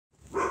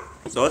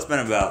So it's been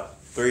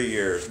about 3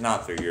 years,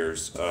 not 3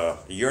 years, a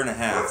year and a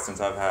half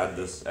since I've had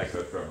this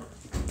Echo trimmer.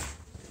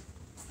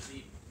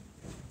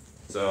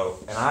 So,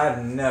 and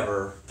I've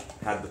never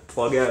had the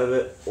plug out of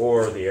it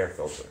or the air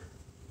filter.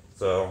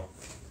 So,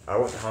 I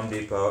went to Home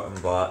Depot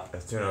and bought a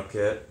tune-up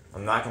kit.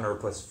 I'm not going to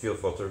replace the fuel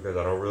filter because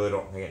I really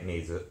don't think it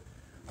needs it.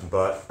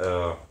 But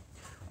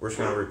we're just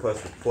going to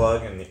replace the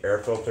plug and the air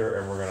filter,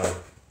 and we're going to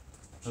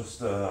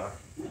just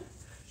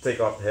take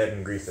off the head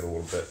and grease it a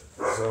little bit.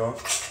 So,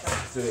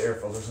 let's do the air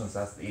filter since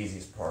that's the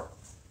easiest part.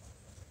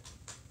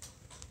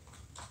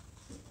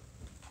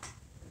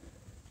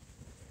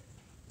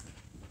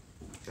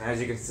 As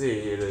you can see,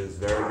 it is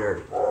very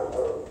dirty.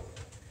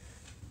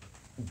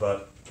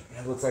 But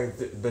it looks like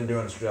it's been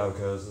doing its job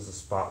because this is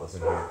spotless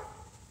in here.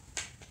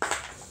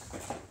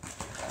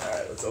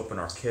 Alright, let's open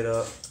our kit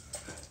up.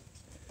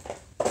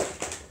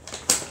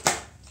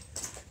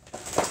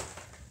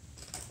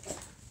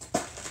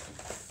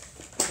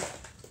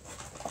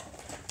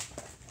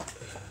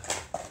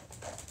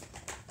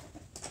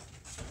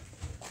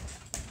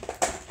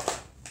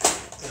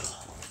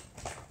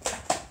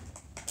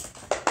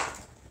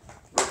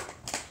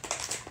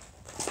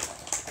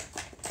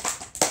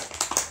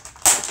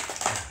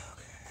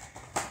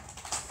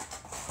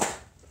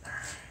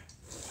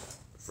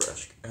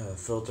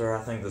 Filter,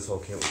 I think this whole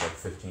kit was like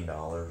 $15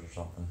 or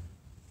something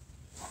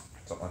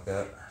like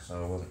that,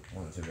 so it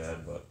wasn't too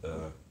bad, but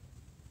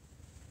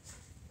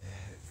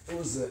it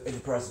was the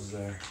price was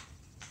there.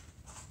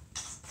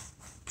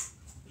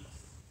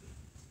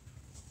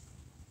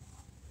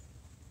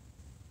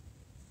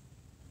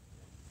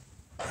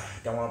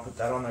 Don't want to put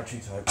that on there too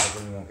tight because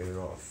then you won't get it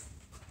off.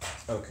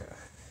 Okay,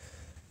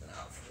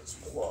 now for this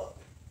plug.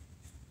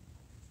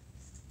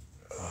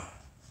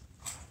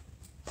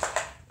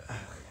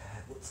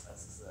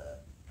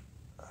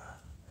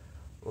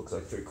 Looks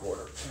like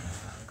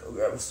 3/4. Go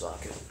grab a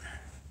socket.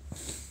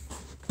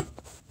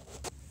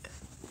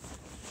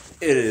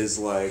 It is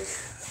like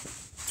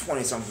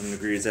 20-something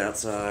degrees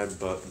outside,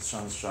 but the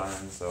sun's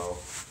shining, so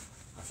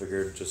I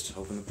figured just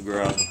open up the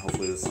garage and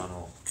hopefully the sun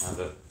will have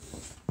it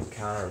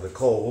counter the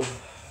cold.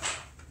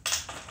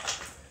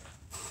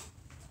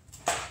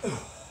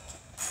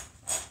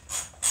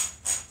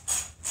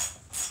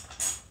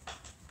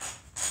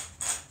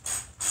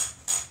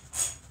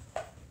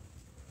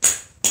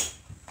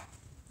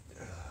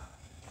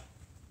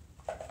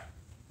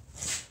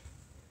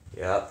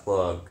 Yeah, that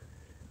plug.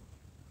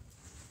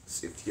 Let's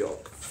see if y'all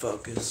can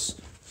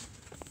focus.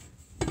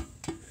 I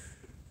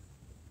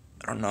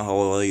don't know how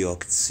well y'all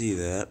can see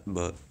that,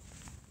 but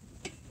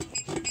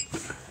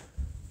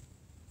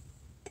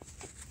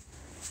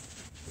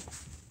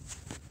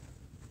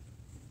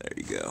there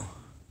you go.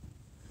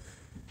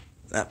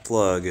 That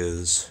plug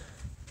is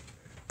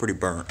pretty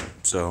burnt,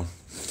 so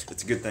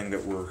it's a good thing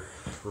that we're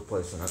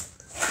replacing it.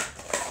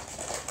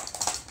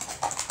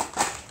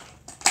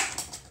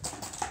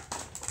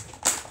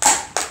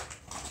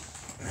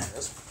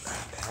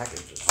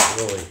 Package is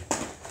really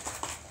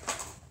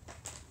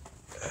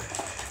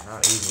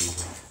not easy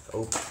to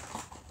open.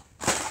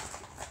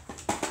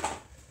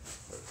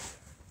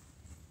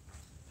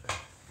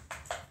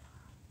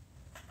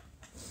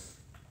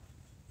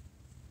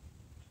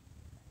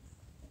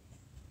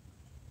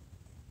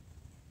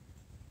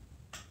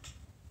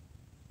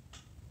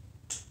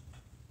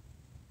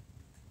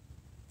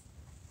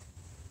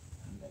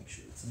 Make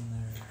sure it's in there.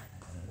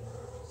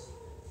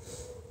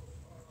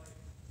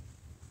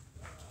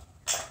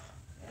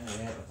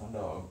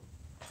 Dog.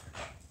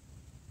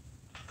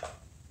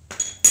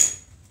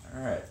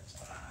 Alright.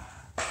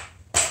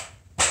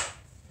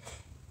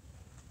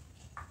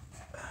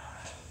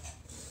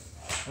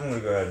 I'm going to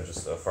go ahead and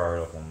just fire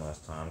it up one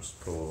last time. Just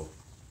put a little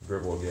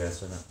dribble of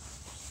gas in it.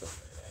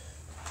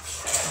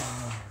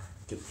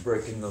 Get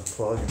breaking the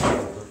plug and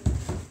filter.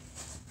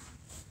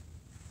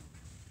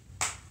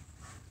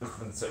 It's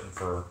been sitting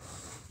for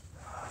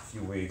a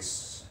few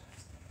weeks.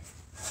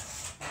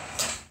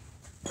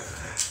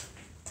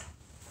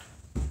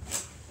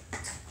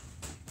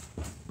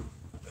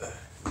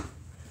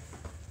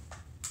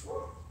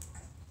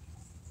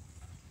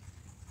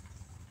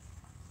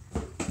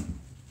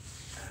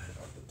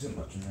 Too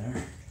much in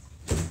there.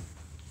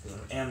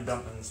 I am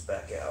dumping this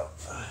back out.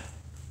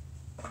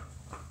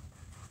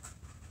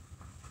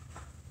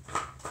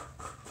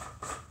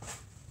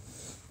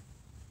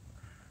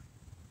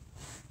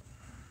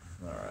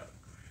 Alright.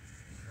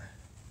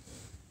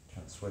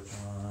 Turn the switch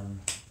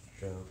on.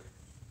 Choke.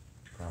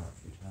 Prime it a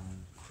few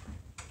times.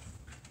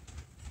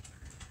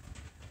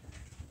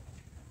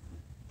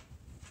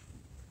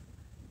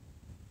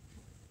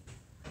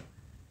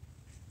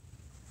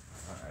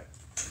 Alright.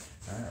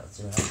 Alright, let's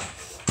see what happens.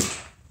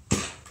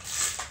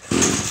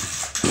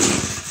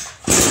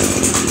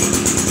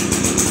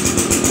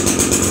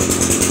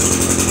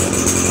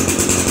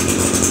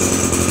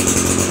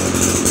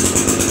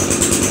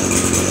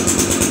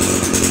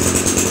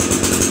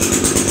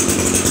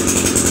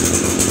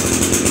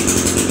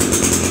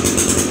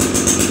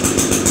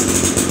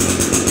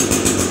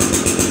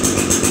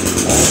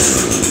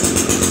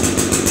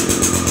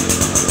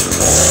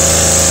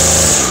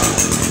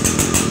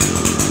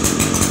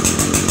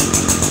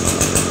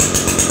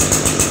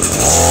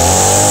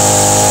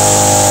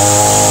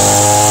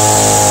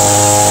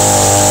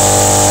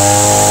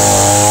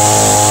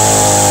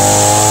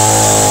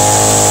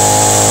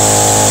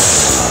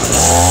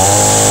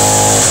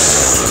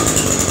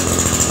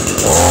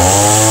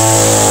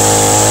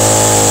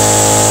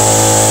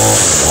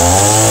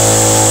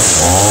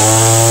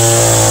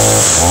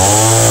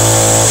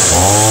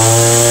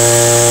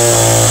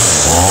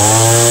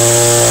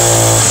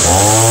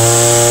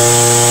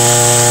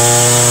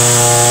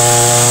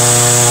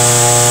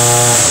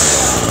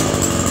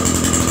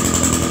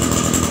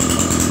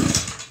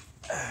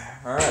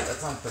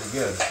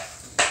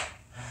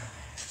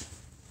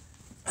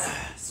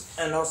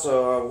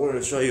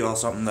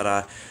 something that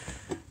I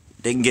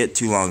didn't get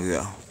too long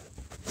ago.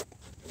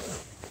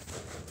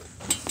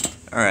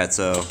 Alright,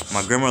 so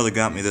my grandmother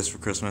got me this for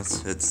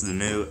Christmas. It's the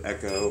new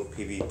Echo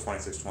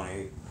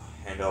PV2620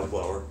 handheld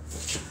blower.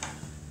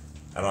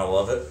 And I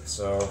love it,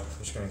 so I'm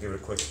just going to give it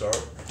a quick start.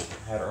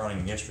 I had it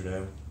running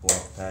yesterday, blow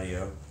off the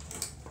patio.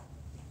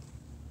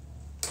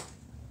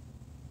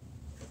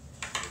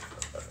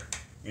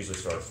 Usually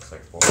starts with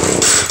like 4.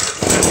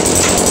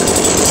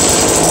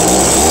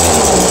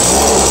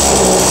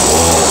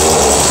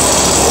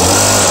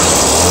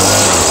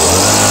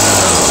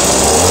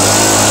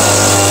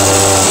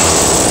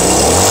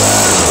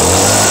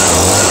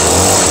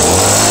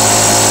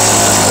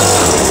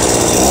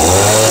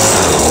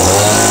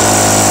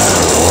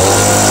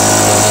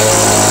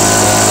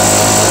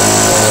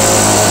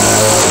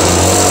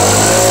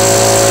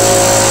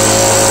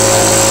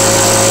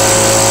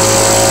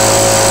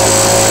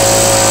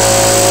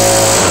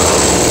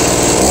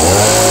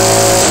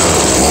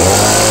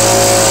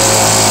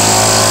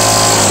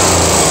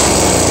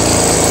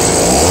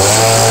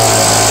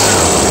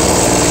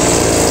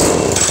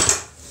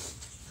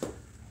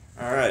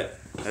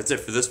 That's it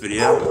for this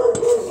video.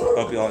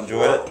 Hope you all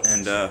enjoyed it,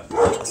 and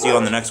I'll see you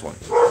on the next one.